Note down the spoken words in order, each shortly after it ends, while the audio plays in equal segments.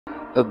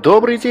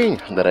Добрый день,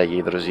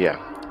 дорогие друзья!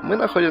 Мы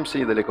находимся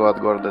недалеко от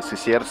города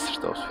Сысердь,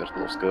 что в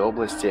Свердловской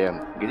области,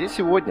 где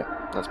сегодня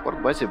на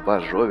спортбазе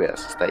Бажовия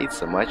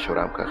состоится матч в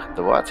рамках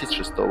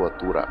 26-го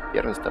тура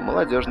первенства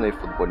молодежной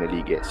футбольной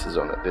лиги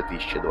сезона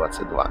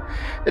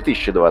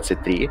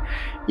 2022-2023,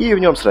 и в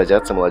нем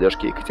сразятся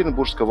молодежки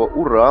Екатеринбургского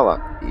Урала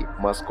и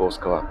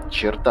московского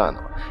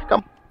Чертанова.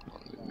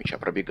 Мяча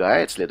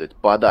пробегает, следует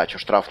подача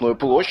в штрафную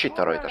площадь,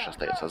 второй этаж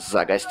остается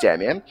за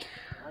гостями.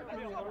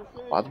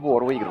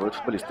 Подбор выигрывают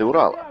футболисты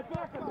Урала.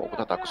 Могут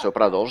атаку свою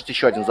продолжить.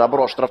 Еще один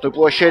заброс в штрафную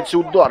площадь.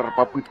 Удар.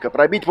 Попытка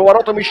пробить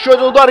поворотом. Еще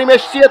один удар. И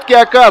мяч в сетке.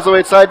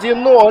 Оказывается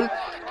 1-0.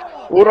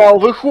 Урал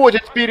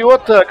выходит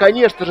вперед.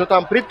 Конечно же,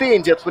 там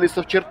претензии от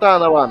футболистов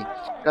Чертанова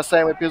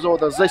касаемо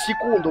эпизода за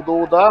секунду до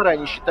удара.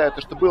 Они считают,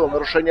 что было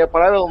нарушение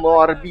правил, но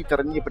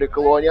арбитр не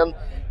преклонен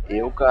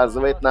и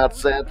указывает на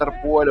центр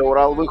поля.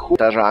 Урал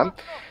выходит.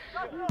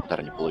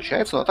 Удар не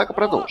получается, но атака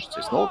продолжится.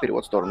 И снова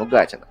перевод в сторону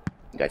Гатина.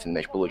 Гатин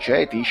мяч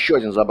получает. И еще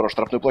один заброс в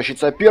штрафную площадь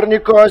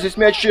соперника. Здесь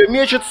мяч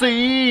мечется.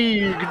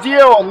 И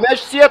где он?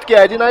 Мяч в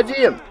сетке.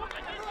 1-1.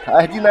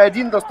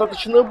 1-1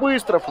 достаточно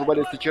быстро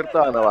футболисты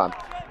Чертанова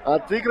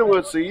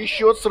отыгрываются и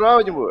счет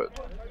сравнивают.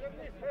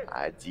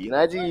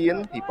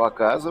 1-1. И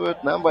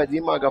показывают нам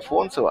Вадима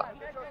Агафонцева.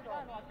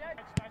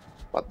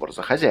 Подбор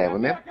за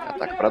хозяевами.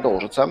 Атака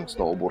продолжится.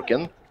 Снова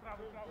Буркин.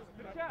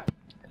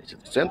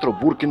 К центру.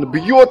 Буркин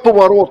бьет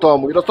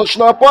поворотом. И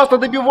достаточно опасно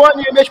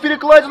добивание. Мяч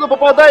перекладина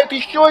попадает.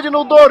 Еще один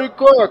удар. И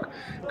как?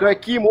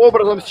 Каким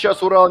образом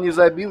сейчас Урал не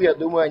забил, я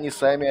думаю, они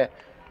сами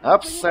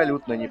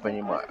абсолютно не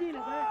понимают.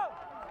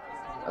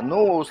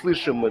 Ну,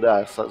 услышим мы,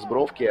 да, с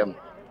бровки.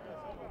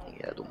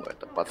 Я думаю,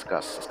 это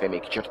подсказ со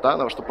скамейки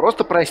Чертанова, что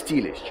просто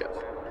простили сейчас.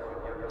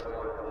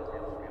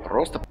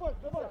 Просто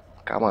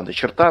команда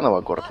Чертанова,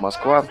 город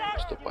Москва,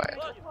 выступает.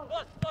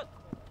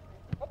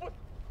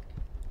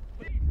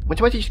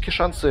 Математические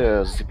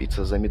шансы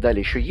зацепиться за медали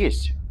еще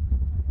есть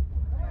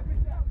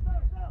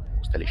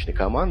у столичной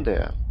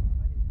команды,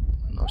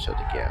 но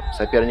все-таки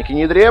соперники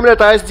не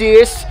дремлят, а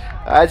здесь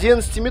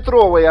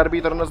 11-метровый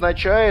арбитр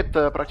назначает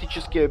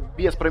практически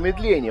без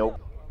промедления.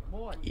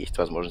 Есть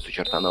возможность у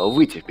Чертанова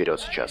выйти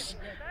вперед сейчас.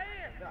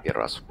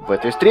 Первый раз в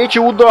этой встрече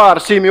удар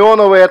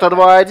Семенова, это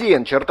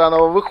 2-1.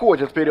 Чертанова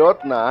выходит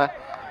вперед на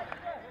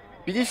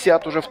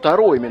 50 уже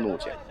второй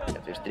минуте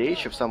этой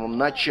встречи. В самом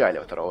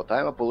начале второго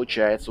тайма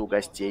получается у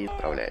гостей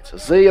отправляется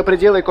за ее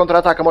пределы, и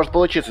контратака может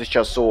получиться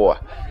сейчас у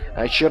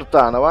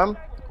Чертанова.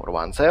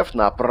 Урванцев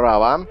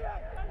направо.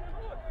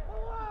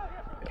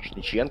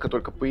 Вершниченко,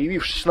 только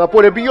появившись на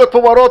поле, бьет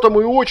поворотом,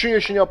 и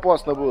очень-очень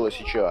опасно было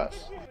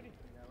сейчас.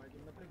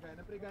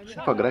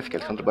 По графике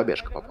Александр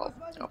Бабешко попал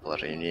в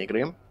положение вне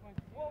игры.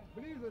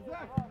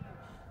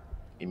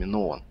 Именно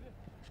он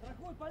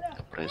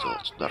произвел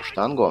удар в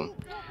штангу.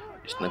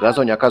 На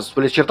газоне оказывается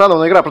футболист Чертанова,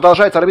 но игра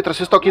продолжается. Арбитр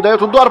свисток не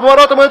дает. Удар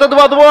поворотом, и это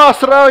 2-2.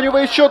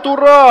 Сравнивает счет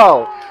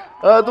Урал.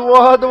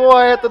 2-2.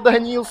 Это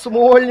Данил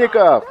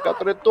Смольников,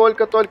 который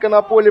только-только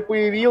на поле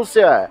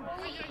появился.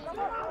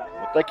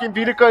 Вот таким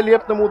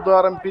великолепным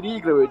ударом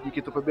переигрывает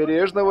Никиту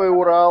Побережного, и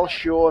Урал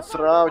счет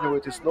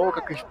сравнивает. И снова,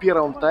 как и в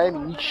первом тайме,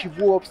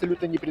 ничего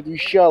абсолютно не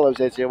предвещало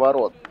взятие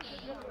ворот.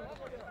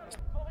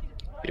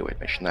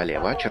 Переводит мяч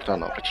налево.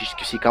 Чертанов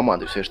практически всей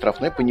командой в своей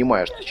штрафной,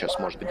 понимая, что сейчас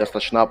может быть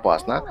достаточно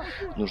опасно.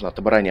 Нужно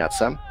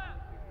отобороняться.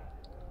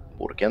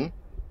 Буркин.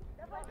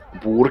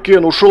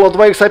 Буркин ушел от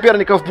двоих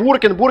соперников.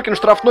 Буркин в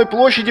штрафной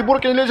площади.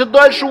 Буркин лезет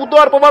дальше.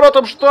 Удар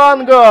поворотом,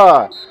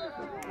 штанга.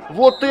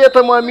 Вот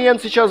это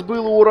момент сейчас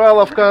был у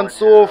Урала в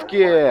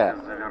концовке.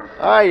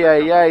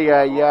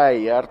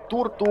 Ай-яй-яй-яй-яй.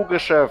 Артур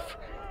Тугашев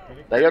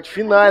дает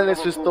финальный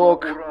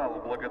свисток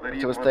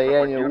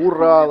противостояние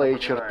Урала и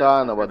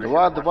Чертанова.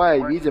 2-2,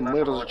 и видим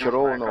мы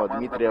разочарованного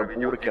Дмитрия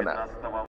Буркина.